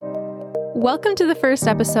Welcome to the first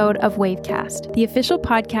episode of Wavecast, the official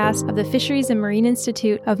podcast of the Fisheries and Marine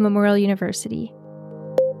Institute of Memorial University.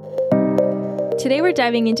 Today we're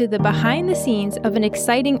diving into the behind the scenes of an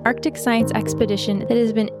exciting Arctic science expedition that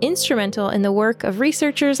has been instrumental in the work of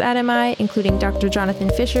researchers at MI, including Dr. Jonathan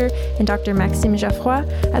Fisher and Dr. Maxime Geoffroy,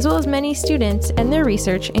 as well as many students and their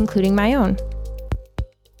research, including my own.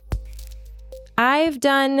 I've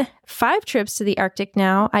done 5 trips to the Arctic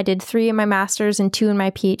now. I did 3 in my master's and 2 in my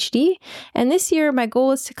PhD. And this year, my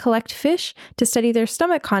goal is to collect fish to study their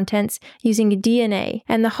stomach contents using DNA.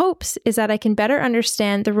 And the hopes is that I can better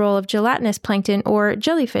understand the role of gelatinous plankton or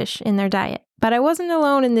jellyfish in their diet. But I wasn't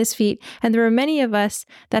alone in this feat, and there were many of us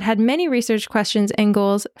that had many research questions and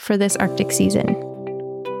goals for this Arctic season.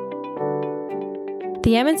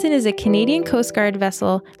 The Amundsen is a Canadian Coast Guard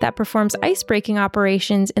vessel that performs ice-breaking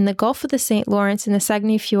operations in the Gulf of the St. Lawrence and the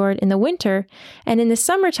Saguenay Fjord in the winter, and in the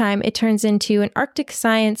summertime it turns into an Arctic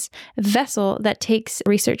science vessel that takes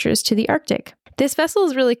researchers to the Arctic. This vessel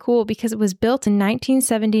is really cool because it was built in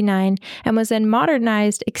 1979 and was then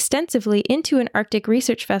modernized extensively into an Arctic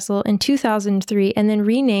research vessel in 2003 and then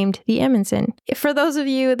renamed the Amundsen. For those of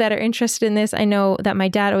you that are interested in this, I know that my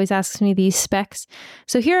dad always asks me these specs.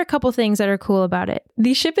 So here are a couple things that are cool about it.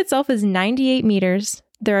 The ship itself is 98 meters.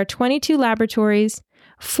 There are 22 laboratories,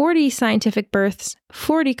 40 scientific berths,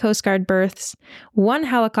 40 Coast Guard berths, 1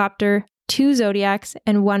 helicopter, 2 Zodiacs,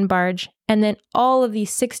 and 1 barge, and then all of these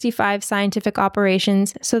 65 scientific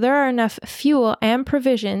operations, so there are enough fuel and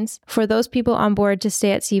provisions for those people on board to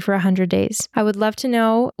stay at sea for 100 days. I would love to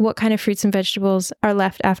know what kind of fruits and vegetables are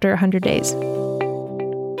left after 100 days.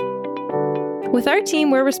 With our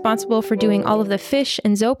team, we're responsible for doing all of the fish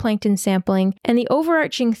and zooplankton sampling, and the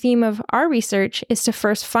overarching theme of our research is to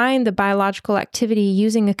first find the biological activity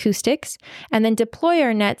using acoustics, and then deploy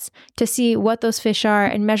our nets to see what those fish are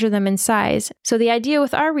and measure them in size. So the idea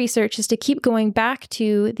with our research is to keep going back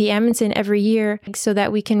to the Amundsen every year so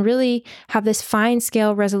that we can really have this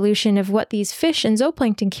fine-scale resolution of what these fish and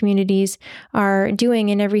zooplankton communities are doing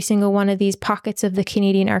in every single one of these pockets of the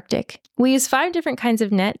Canadian Arctic. We use 5 different kinds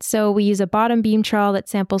of nets. So we use a bottom beam trawl that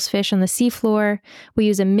samples fish on the seafloor. We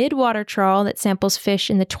use a mid-water trawl that samples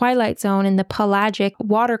fish in the twilight zone in the pelagic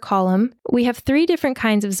water column. We have 3 different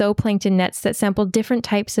kinds of zooplankton nets that sample different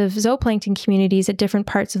types of zooplankton communities at different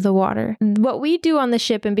parts of the water. What we do on the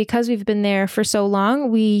ship, and because we've been there for so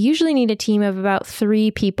long, we usually need a team of about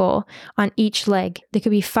 3 people on each leg. There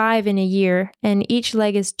could be 5 in a year, and each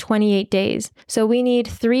leg is 28 days. So we need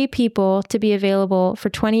 3 people to be available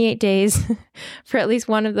for 28 days for at least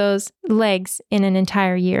one of those legs in an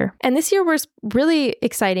entire year. And this year was really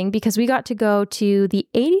exciting because we got to go to the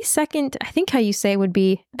 82nd, I think how you say would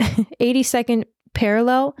be 82nd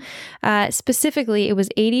parallel. Specifically, it was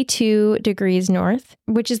 82 degrees north,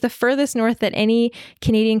 which is the furthest north that any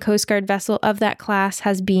Canadian Coast Guard vessel of that class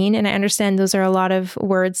has been. And I understand those are a lot of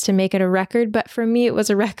words to make it a record, but for me, it was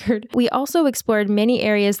a record. We also explored many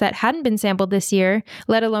areas that hadn't been sampled this year,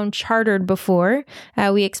 let alone chartered before.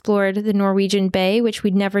 We explored the Norwegian Bay, which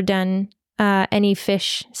we'd never done any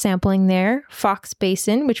fish sampling there, Fox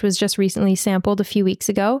Basin, which was just recently sampled a few weeks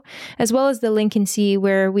ago, as well as the Lincoln Sea,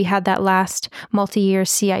 where we had that last multi-year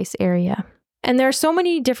sea ice area. And there are so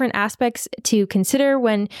many different aspects to consider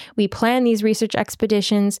when we plan these research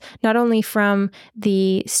expeditions, not only from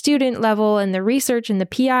the student level and the research and the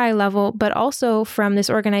PI level, but also from this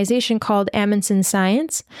organization called Amundsen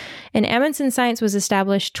Science. And Amundsen Science was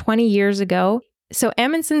established 20 years ago. So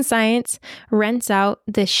Amundsen Science rents out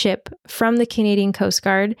this ship from the Canadian Coast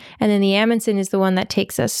Guard, and then the Amundsen is the one that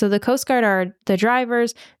takes us. So the Coast Guard are the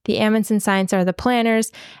drivers, the Amundsen Science are the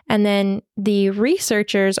planners, and then the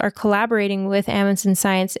researchers are collaborating with Amundsen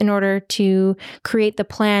Science in order to create the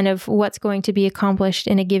plan of what's going to be accomplished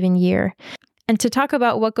in a given year. And to talk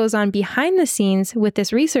about what goes on behind the scenes with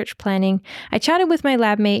this research planning, I chatted with my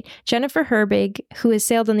lab mate, Jennifer Herbig, who has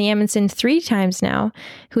sailed on the Amundsen 3 times now,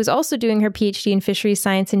 who is also doing her PhD in fisheries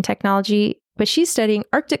science and technology, but she's studying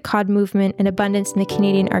Arctic cod movement and abundance in the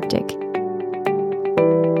Canadian Arctic.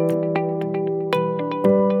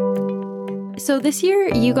 So this year,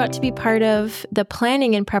 you got to be part of the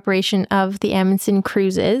planning and preparation of the Amundsen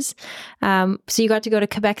cruises. So you got to go to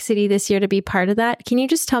Quebec City this year to be part of that. Can you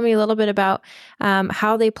just tell me a little bit about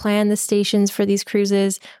how they plan the stations for these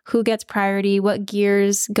cruises, who gets priority, what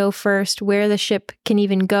gears go first, where the ship can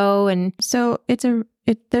even go? And so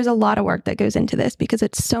there's a lot of work that goes into this because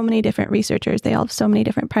it's so many different researchers. They all have so many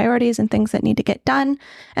different priorities and things that need to get done.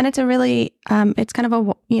 And it's a really, it's kind of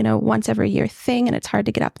a, once every year thing, and it's hard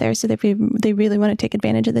to get up there. So they really want to take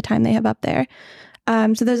advantage of the time they have up there.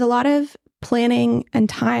 So there's a lot of planning and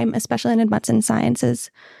time, especially in Amundsen Science's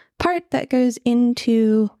part, that goes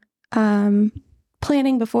into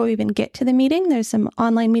planning before we even get to the meeting. There's some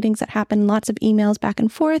online meetings that happen, lots of emails back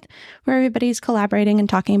and forth where everybody's collaborating and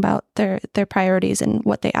talking about their priorities and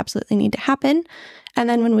what they absolutely need to happen. And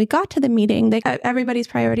then when we got to the meeting, everybody's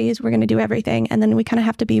priorities, we're going to do everything. And then we kind of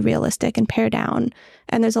have to be realistic and pare down.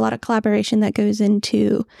 And there's a lot of collaboration that goes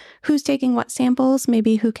into who's taking what samples,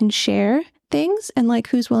 maybe who can share things, and like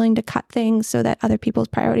who's willing to cut things so that other people's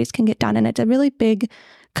priorities can get done. And it's a really big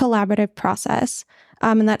collaborative process.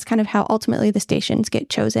 And that's kind of how ultimately the stations get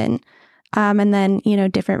chosen. And then,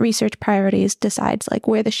 different research priorities decides like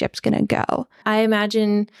where the ship's going to go. I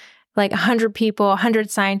imagine like 100 people, 100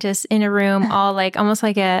 scientists in a room, all like almost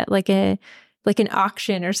like an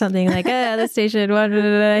auction or something. Like, this station,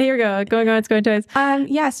 here we go, going once, going twice.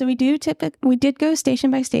 So we did go station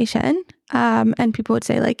by station. And people would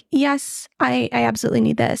say like, yes, I absolutely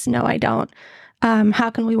need this. No, I don't. How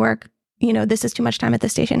can we work? This is too much time at the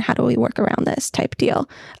station. How do we work around this type deal?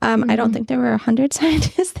 I don't think there were 100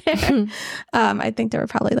 scientists there. I think there were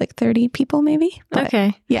probably like 30 people maybe. But,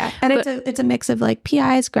 okay. Yeah. And it's a mix of like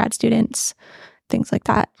PIs, grad students, things like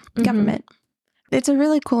that, government. It's a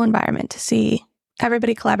really cool environment to see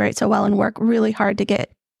everybody collaborate so well and work really hard to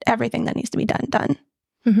get everything that needs to be done.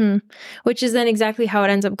 Mm-hmm. Which is then exactly how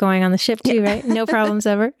it ends up going on the ship too, right? No problems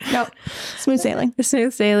ever. No, smooth sailing.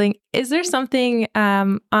 Smooth sailing. Is there something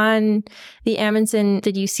on the Amundsen,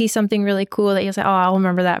 did you see something really cool that you say, oh, I'll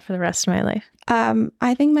remember that for the rest of my life?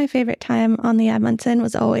 I think my favorite time on the Amundsen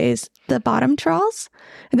was always the bottom trawls,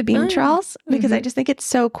 the beam trawls, because I just think it's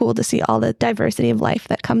so cool to see all the diversity of life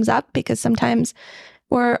that comes up, because sometimes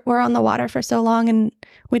we're on the water for so long and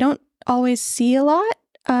we don't always see a lot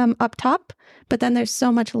up top. But then there's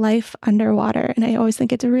so much life underwater. And I always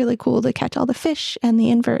think it's really cool to catch all the fish and the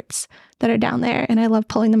inverts that are down there. And I love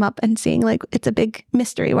pulling them up and seeing like it's a big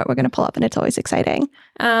mystery what we're going to pull up. And it's always exciting.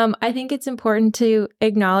 I think it's important to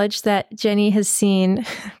acknowledge that Jenny has seen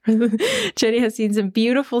some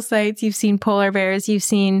beautiful sights. You've seen polar bears, you've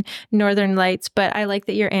seen northern lights. But I like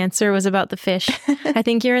that your answer was about the fish. I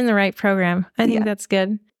think you're in the right program. I think that's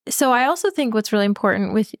good. So I also think what's really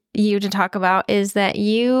important with you to talk about is that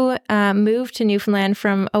you moved to Newfoundland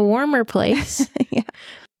from a warmer place. Yeah.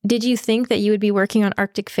 Did you think that you would be working on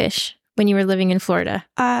Arctic fish when you were living in Florida?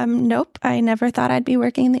 Nope. I never thought I'd be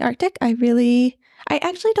working in the Arctic. I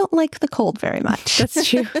actually don't like the cold very much. That's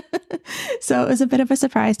true. So it was a bit of a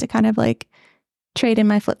surprise to kind of like trade in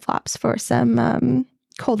my flip-flops for some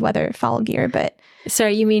cold weather fall gear, but...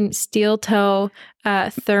 Sorry, you mean steel toe,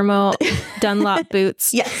 thermal Dunlop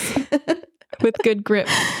boots? Yes. With good grip.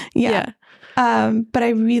 Yeah. But I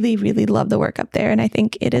really, really love the work up there. And I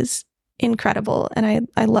think it is incredible. And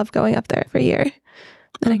I love going up there every year.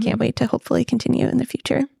 And I can't wait to hopefully continue in the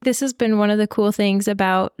future. This has been one of the cool things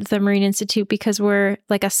about the Marine Institute, because we're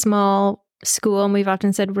like a small school and we've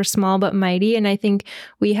often said we're small but mighty. And I think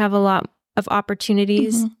we have a lot of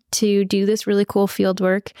opportunities to do this really cool field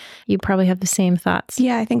work. You probably have the same thoughts.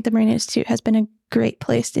 Yeah, I think the Marine Institute has been a great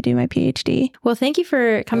place to do my PhD. Well, thank you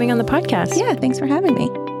for coming on the podcast. Yeah, thanks for having me.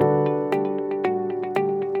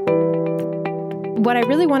 What I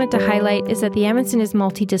really wanted to highlight is that the Amundsen is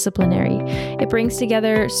multidisciplinary. It brings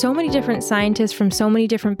together so many different scientists from so many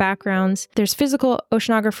different backgrounds. There's physical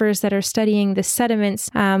oceanographers that are studying the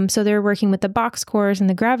sediments, so they're working with the box cores and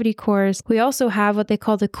the gravity cores. We also have what they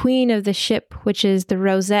call the queen of the ship, which is the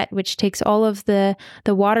rosette, which takes all of the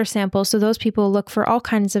water samples. So those people look for all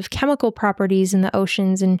kinds of chemical properties in the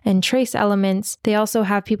oceans and trace elements. They also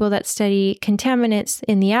have people that study contaminants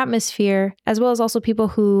in the atmosphere, as well as also people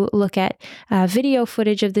who look at video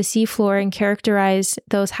footage of the seafloor and characterize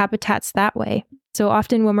those habitats that way. So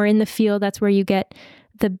often when we're in the field, that's where you get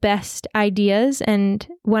the best ideas. And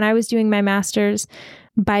when I was doing my master's,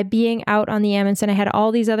 by being out on the Amundsen, I had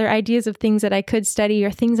all these other ideas of things that I could study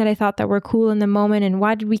or things that I thought that were cool in the moment. And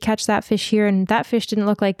why did we catch that fish here? And that fish didn't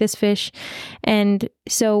look like this fish. And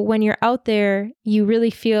so when you're out there, you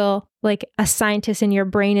really feel like a scientist and your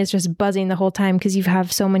brain is just buzzing the whole time because you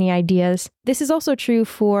have so many ideas. This is also true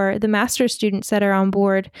for the master's students that are on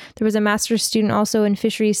board. There was a master's student also in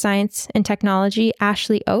fisheries science and technology,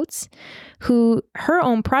 Ashley Oates, who her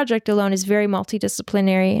own project alone is very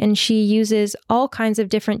multidisciplinary, and she uses all kinds of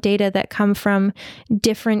different data that come from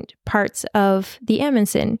different parts of the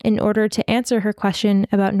Amundsen in order to answer her question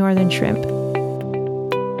about northern shrimp.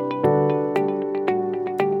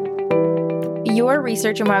 Your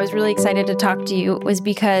research, and why I was really excited to talk to you, was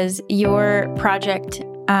because your project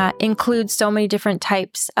includes so many different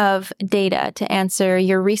types of data to answer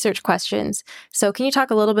your research questions. So can you talk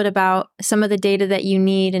a little bit about some of the data that you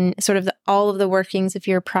need and sort of all of the workings of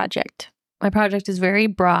your project? my project is very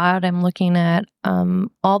broad. I'm looking at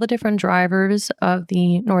all the different drivers of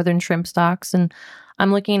the northern shrimp stocks, and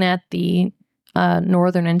I'm looking at the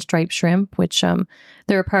northern and striped shrimp, which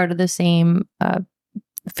they're a part of the same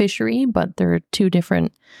fishery, but they're two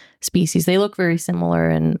different species. They look very similar,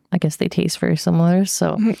 and I guess they taste very similar.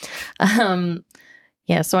 So,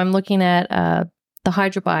 so I'm looking at the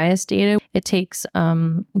hydrobias data. It takes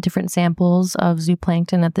different samples of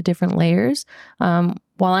zooplankton at the different layers.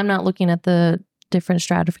 While I'm not looking at the different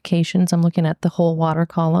stratifications, I'm looking at the whole water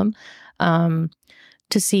column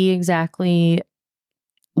to see exactly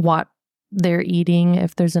what they're eating,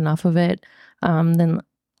 if there's enough of it. Then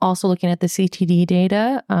also looking at the CTD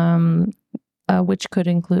data,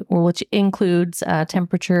 which includes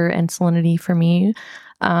temperature and salinity for me,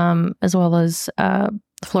 as well as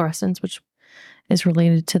fluorescence, which is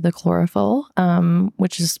related to the chlorophyll,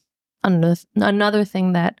 which is another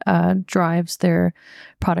thing that drives their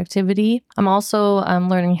productivity. I'm also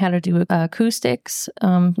learning how to do acoustics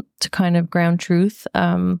to kind of ground truth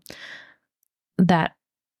that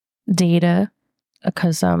data,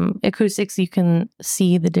 because acoustics, you can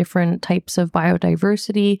see the different types of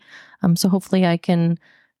biodiversity. So hopefully I can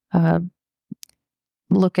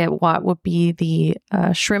look at what would be the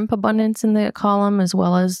shrimp abundance in the column, as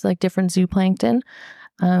well as like different zooplankton.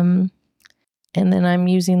 And then I'm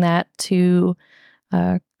using that to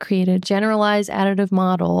create a generalized additive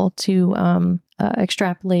model to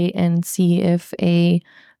extrapolate and see if a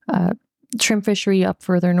shrimp fishery up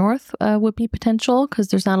further north would be potential, because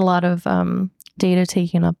there's not a lot of data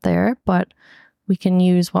taken up there, but we can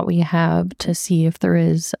use what we have to see if there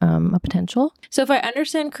is a potential. So if I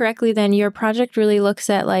understand correctly, then your project really looks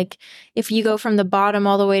at, like, if you go from the bottom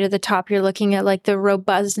all the way to the top, you're looking at like the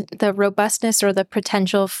robustness or the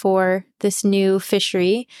potential for this new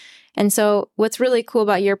fishery. And so what's really cool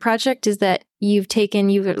about your project is that you're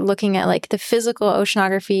looking at like the physical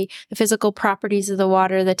oceanography, the physical properties of the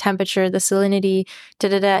water, the temperature, the salinity,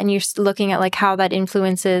 and you're looking at like how that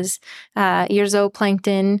influences your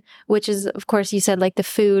zooplankton, which is, of course, you said like the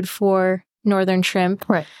food for northern shrimp.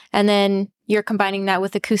 Right. And then you're combining that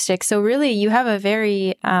with acoustics. So really you have a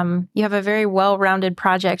very well-rounded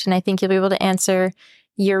project, and I think you'll be able to answer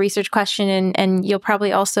your research question, and you'll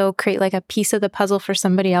probably also create like a piece of the puzzle for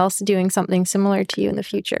somebody else doing something similar to you in the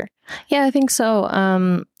future. Yeah, I think so.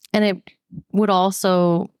 And it would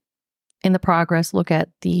also, in the progress, look at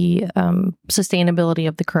the sustainability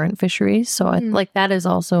of the current fisheries. So like that is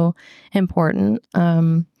also important.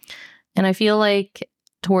 And I feel like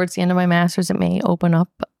towards the end of my master's, it may open up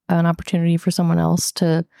an opportunity for someone else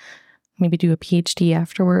to maybe do a PhD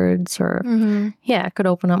afterwards, or it could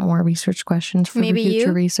open up more research questions for maybe the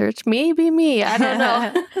future research. Maybe me. I don't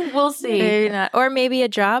know. We'll see. Maybe not. Or maybe a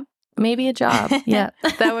job. Maybe a job. Yeah.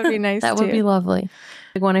 That would be nice. That would be lovely.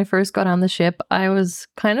 Like when I first got on the ship, I was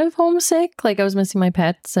kind of homesick. Like I was missing my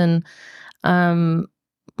pets, and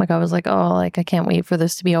like I was like, oh, like I can't wait for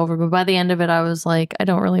this to be over. But by the end of it, I was like, I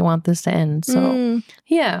don't really want this to end. So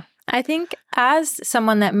yeah. I think as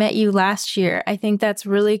someone that met you last year, I think that's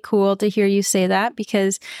really cool to hear you say that,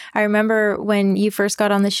 because I remember when you first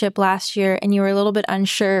got on the ship last year and you were a little bit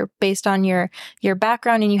unsure based on your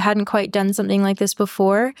background, and you hadn't quite done something like this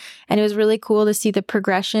before. And it was really cool to see the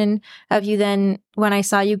progression of you then. When I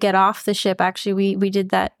saw you get off the ship, actually, we did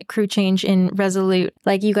that crew change in Resolute.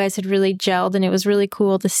 Like you guys had really gelled, and it was really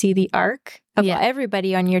cool to see the arc of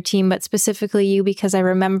everybody on your team, but specifically you, because I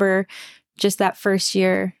remember just that first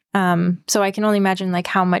year. So I can only imagine like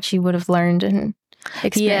how much you would have learned and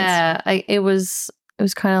experienced. Yeah, it was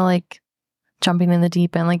kind of like jumping in the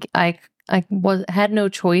deep end. Like I had no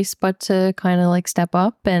choice but to kind of like step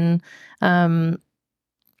up, and I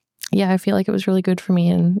feel like it was really good for me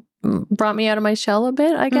and brought me out of my shell a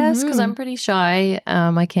bit, I guess, because I'm pretty shy.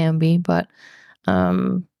 I can be, but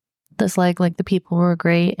this like the people were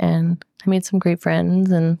great, and I made some great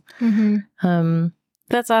friends, and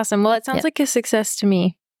that's awesome. Well, it sounds like a success to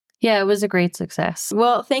me. Yeah, it was a great success.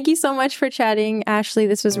 Well, thank you so much for chatting, Ashley.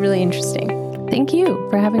 This was really interesting. Thank you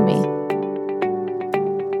for having me.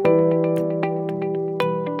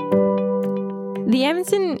 The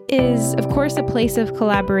Amundsen is, of course, a place of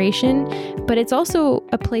collaboration, but it's also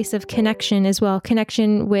a place of connection as well.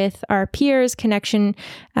 Connection with our peers, connection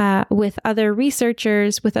with other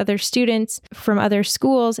researchers, with other students from other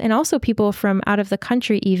schools, and also people from out of the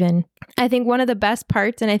country even. I think one of the best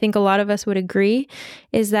parts, and I think a lot of us would agree,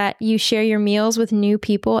 is that you share your meals with new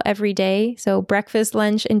people every day. So breakfast,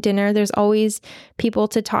 lunch, and dinner, there's always people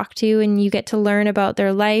to talk to, and you get to learn about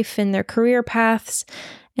their life and their career paths.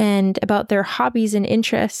 and about their hobbies and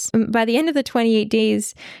interests. By the end of the 28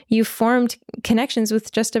 days, you formed connections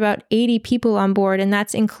with just about 80 people on board, and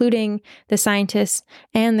that's including the scientists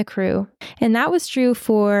and the crew. And that was true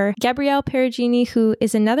for Gabrielle Perugini, who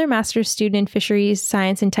is another master's student in fisheries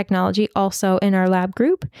science and technology, also in our lab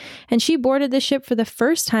group. And she boarded the ship for the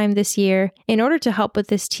first time this year in order to help with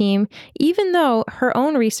this team, even though her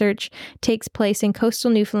own research takes place in coastal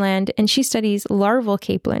Newfoundland and she studies larval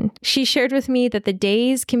capelin. She shared with me that the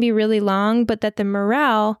days can be really long, but that the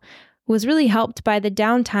morale was really helped by the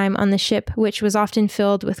downtime on the ship, which was often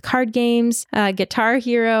filled with card games, Guitar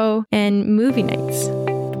Hero, and movie nights.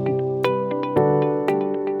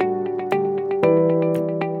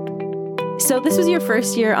 So this was your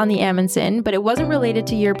first year on the Amundsen, but it wasn't related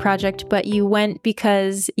to your project, but you went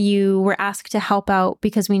because you were asked to help out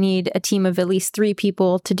because we need a team of at least 3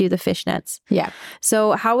 people to do the fishnets. Yeah.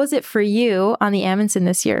 So how was it for you on the Amundsen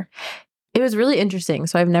this year? It was really interesting.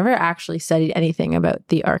 So I've never actually studied anything about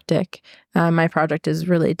the Arctic. My project is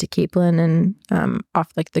related to capelin and off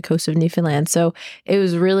like the coast of Newfoundland. So it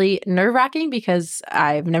was really nerve-wracking because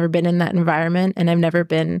I've never been in that environment and I've never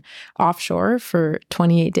been offshore for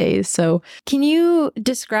 28 days. So can you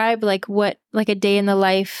describe like what like a day in the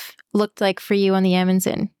life looked like for you on the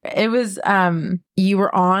Amundsen? it was you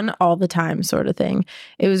were on all the time sort of thing.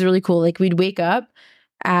 It was really cool. Like we'd wake up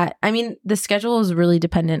the schedule is really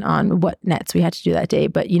dependent on what nets we had to do that day.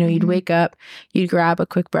 But, you'd wake up, you'd grab a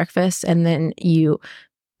quick breakfast, and then you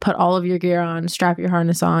put all of your gear on, strap your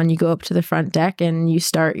harness on, you go up to the front deck and you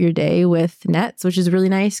start your day with nets, which is really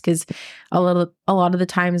nice because a lot of the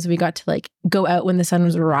times we got to like go out when the sun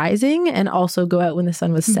was rising and also go out when the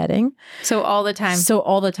sun was setting. So all the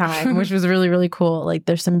time, which was really, really cool. Like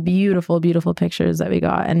there's some beautiful, beautiful pictures that we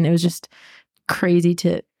got. And it was just crazy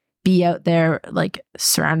to be out there like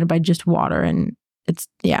surrounded by just water, and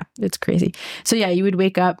it's crazy. So yeah, you would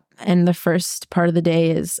wake up and the first part of the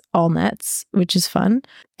day is all nets, which is fun.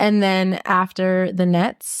 And then after the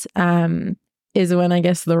nets is when I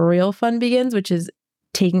guess the real fun begins, which is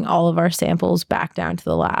taking all of our samples back down to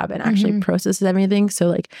the lab and actually process everything. So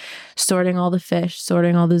like sorting all the fish,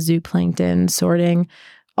 sorting all the zooplankton, sorting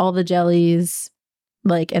all the jellies,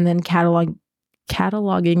 like, and then cataloging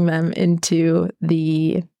them into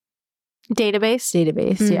the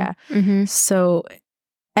database. Yeah. Mm-hmm. So,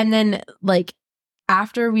 and then like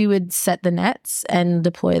after we would set the nets and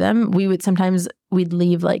deploy them, we'd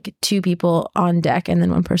leave like 2 people on deck and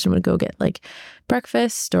then one person would go get like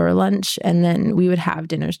breakfast or lunch, and then we would have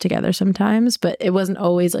dinners together sometimes, but it wasn't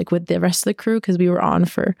always like with the rest of the crew because we were on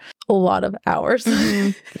for a lot of hours.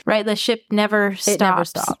 Right. The ship never stops. It never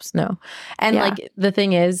stops. No. And like the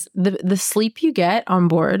thing is the sleep you get on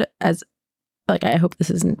board, as like, I hope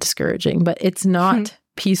this isn't discouraging, but it's not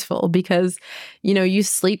peaceful because, you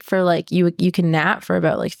sleep for like, you can nap for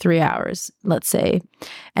about like 3 hours, let's say,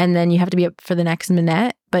 and then you have to be up for the next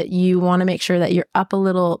minute, but you want to make sure that you're up a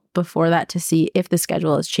little before that to see if the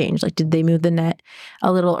schedule has changed. Like, did they move the net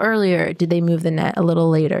a little earlier? Did they move the net a little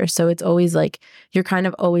later? So it's always like, you're kind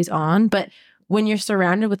of always on, but when you're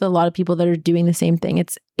surrounded with a lot of people that are doing the same thing,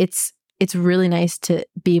 it's really nice to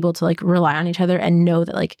be able to like rely on each other and know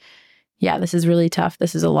that like, yeah, this is really tough.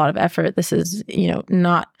 This is a lot of effort. This is,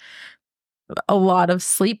 not a lot of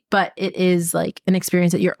sleep, but it is like an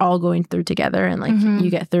experience that you're all going through together, and like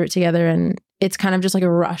you get through it together, and it's kind of just like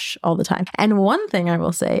a rush all the time. And one thing I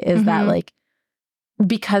will say is that like,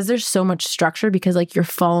 because there's so much structure, because like you're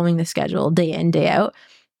following the schedule day in, day out,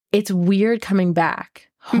 it's weird coming back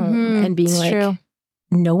home and being it's like, true.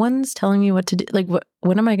 No one's telling me what to do. Like,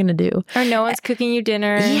 what am I going to do? Or no one's cooking you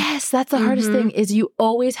dinner. Yes, that's the hardest thing, is you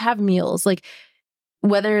always have meals. Like,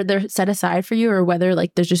 whether they're set aside for you or whether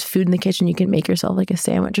like there's just food in the kitchen, you can make yourself like a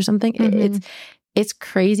sandwich or something. It's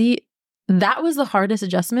crazy. That was the hardest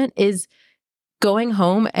adjustment, is going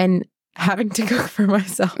home and having to cook for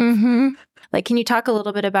myself. Like, can you talk a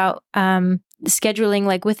little bit about scheduling,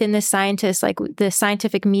 like within the scientists, like the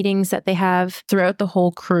scientific meetings that they have? Throughout the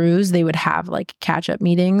whole cruise, they would have like catch-up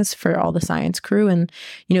meetings for all the science crew. And,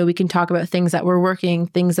 we can talk about things that were working,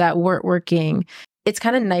 things that weren't working. It's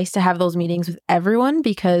kind of nice to have those meetings with everyone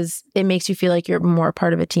because it makes you feel like you're more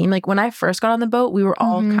part of a team. Like when I first got on the boat, we were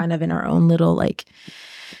all kind of in our own little like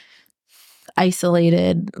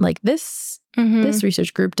isolated, like this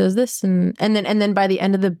research group does this. And then by the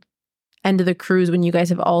end of the cruise, when you guys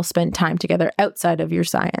have all spent time together outside of your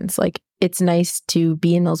science, like it's nice to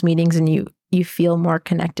be in those meetings and you feel more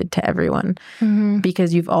connected to everyone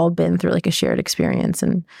because you've all been through like a shared experience.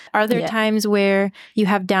 And are there times where you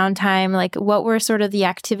have downtime? Like, what were sort of the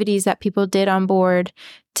activities that people did on board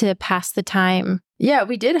to pass the time? Yeah,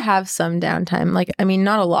 we did have some downtime. Like, I mean,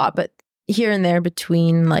 not a lot, but here and there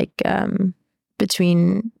between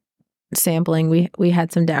between sampling, we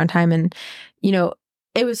had some downtime, and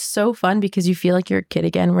it was so fun because you feel like you're a kid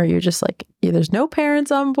again, where you're just like, there's no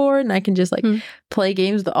parents on board and I can just like play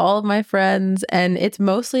games with all of my friends. And it's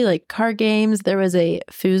mostly like card games. There was a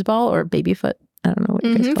foosball or babyfoot. I don't know what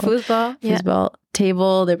you guys call it. Foosball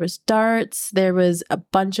table. There was darts. There was a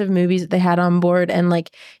bunch of movies that they had on board. And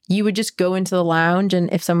like, you would just go into the lounge,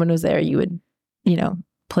 and if someone was there, you would,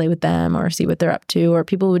 play with them or see what they're up to, or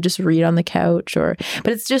people would just read on the couch, but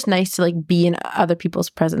it's just nice to like be in other people's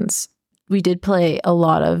presence. We did play a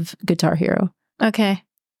lot of Guitar Hero. Okay.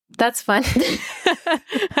 That's fun.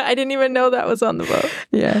 I didn't even know that was on the boat.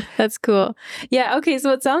 Yeah. That's cool. Yeah. Okay.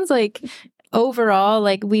 So it sounds like overall,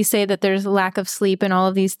 like we say that there's a lack of sleep and all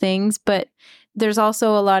of these things, but there's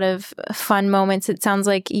also a lot of fun moments. It sounds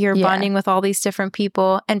like you're bonding with all these different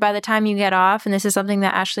people. And by the time you get off, and this is something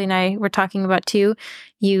that Ashley and I were talking about too,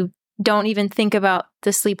 you don't even think about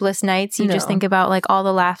the sleepless nights. You just think about like all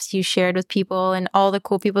the laughs you shared with people and all the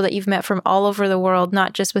cool people that you've met from all over the world,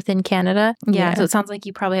 not just within Canada. Yeah. So it sounds like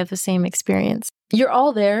you probably have the same experience. You're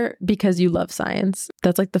all there because you love science.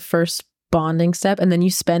 That's like the first bonding step. And then you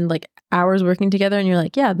spend like hours working together, and you're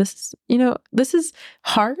like, yeah, this is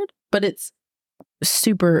hard, but it's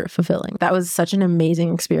super fulfilling. That was such an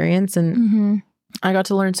amazing experience. And I got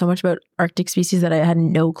to learn so much about Arctic species that I had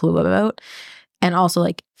no clue about. And also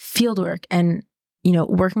like field work and,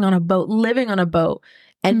 working on a boat, living on a boat,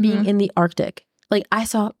 and being in the Arctic. Like, I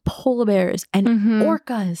saw polar bears and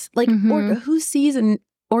orcas. Like, who sees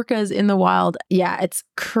orcas in the wild? Yeah, it's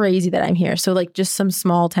crazy that I'm here. So like, just some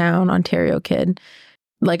small town Ontario kid.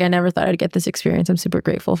 Like, I never thought I'd get this experience. I'm super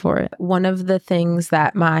grateful for it. One of the things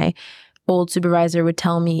that my old supervisor would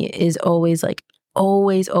tell me is always like,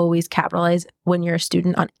 always capitalize when you're a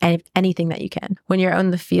student on anything that you can. When you're out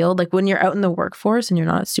in the field, like when you're out in the workforce and you're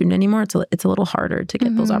not a student anymore, it's a little harder to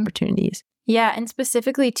get those opportunities. Yeah. And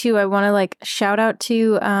specifically too, I want to like shout out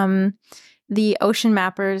to the ocean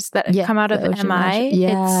mappers that have come out of MI.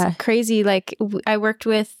 Yeah. It's crazy. Like I worked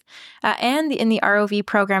with, and in the ROV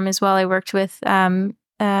program as well, I worked with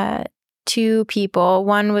two people.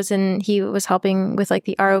 One was he was helping with like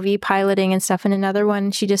the ROV piloting and stuff, and another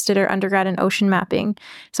one, she just did her undergrad in ocean mapping.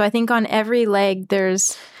 So I think on every leg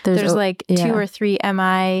there's like 2 or 3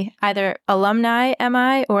 MI, either alumni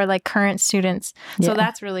MI or like current students. So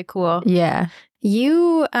that's really cool. Yeah.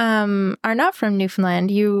 You are not from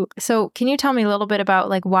Newfoundland. So can you tell me a little bit about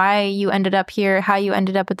like why you ended up here, how you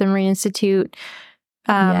ended up at the Marine Institute,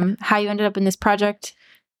 how you ended up in this project?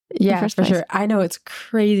 Yeah, for sure. I know, it's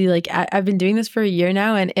crazy. Like I've been doing this for a year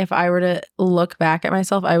now, and if I were to look back at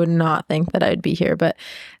myself, I would not think that I'd be here. But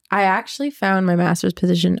I actually found my master's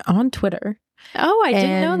position on Twitter. Oh, I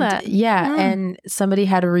didn't know that. Yeah, and somebody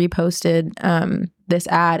had reposted this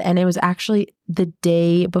ad, and it was actually the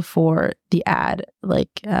day before the ad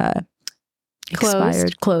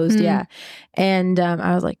closed. Yeah, and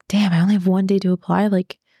I was like, damn, I only have one day to apply.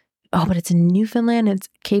 Like, oh, but it's in Newfoundland. It's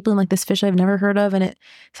capelin, like this fish I've never heard of. And it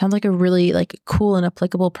sounds like a really like cool and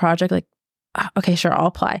applicable project. Like, okay, sure, I'll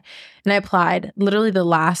apply. And I applied literally the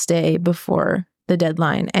last day before the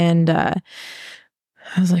deadline. And I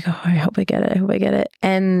was like, oh, I hope I get it.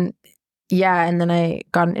 And yeah, and then I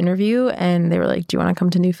got an interview, and they were like, do you want to come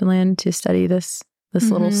to Newfoundland to study this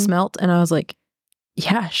little smelt? And I was like,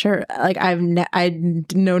 yeah, sure. Like I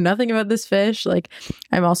know nothing about this fish. Like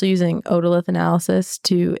I'm also using otolith analysis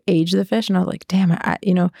to age the fish. And I was like, damn, I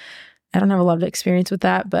don't have a lot of experience with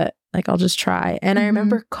that, but like, I'll just try. And I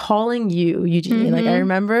remember calling you, Eugenie. Like I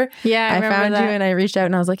remember, I found you and I reached out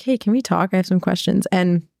and I was like, hey, can we talk? I have some questions.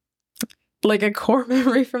 And like a core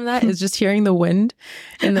memory from that is just hearing the wind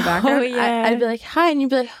in the background. Oh, yeah. I'd be like, hi. And you'd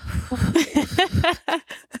be like,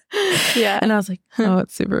 yeah. And I was like, oh,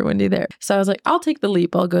 it's super windy there. So I was like, I'll take the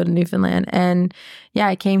leap. I'll go to Newfoundland. And yeah,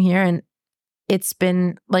 I came here, and it's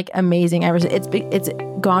been like amazing ever since. It's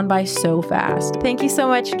gone by so fast. Thank you so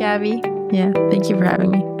much, Gabby. Yeah. Thank you for having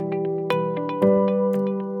me.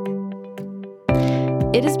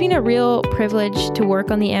 It has been a real privilege to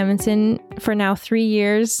work on the Amundsen for now 3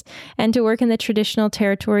 years, and to work in the traditional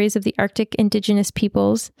territories of the Arctic Indigenous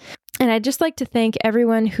peoples. And I'd just like to thank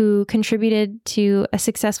everyone who contributed to a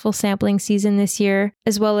successful sampling season this year,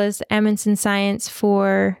 as well as Amundsen Science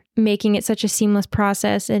for making it such a seamless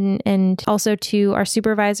process, and also to our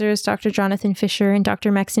supervisors, Dr. Jonathan Fisher and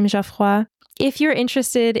Dr. Maxime Geoffroy. If you're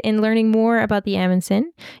interested in learning more about the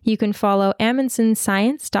Amundsen, you can follow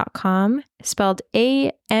amundsenscience.com, spelled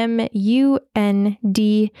AMUNDSEN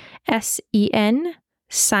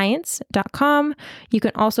amundsenscience.com. You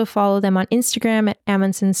can also follow them on Instagram at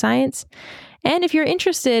Amundsen Science. And if you're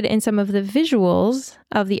interested in some of the visuals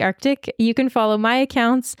of the Arctic, you can follow my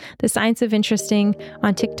accounts, The Science of Interesting,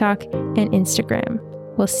 on TikTok and Instagram.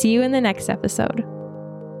 We'll see you in the next episode.